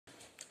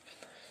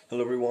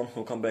Hello everyone,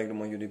 welcome back to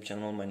my YouTube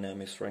channel. My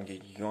name is Frankie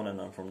Yon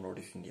and I'm from North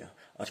East India।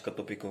 आज का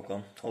topic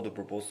होगा how to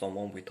propose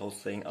someone without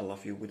saying I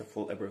love you with a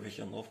full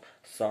abbreviation of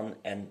sun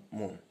and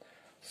moon।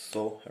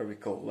 So here we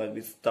go, let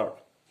me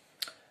start।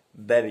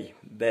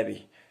 Baby,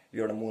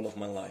 you're the moon of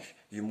my life।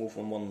 You move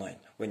on one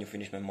night when you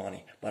finish my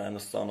money, but I'm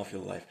the sun of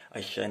your life।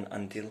 I shine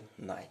until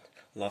night,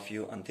 love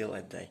you until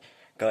I die।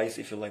 Guys,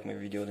 if you like my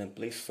video, then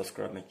please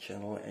subscribe my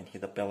channel and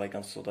hit the bell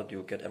icon so that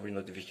you get every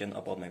notification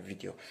about my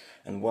video।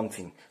 And one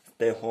thing,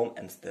 stay home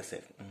and stay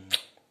safe।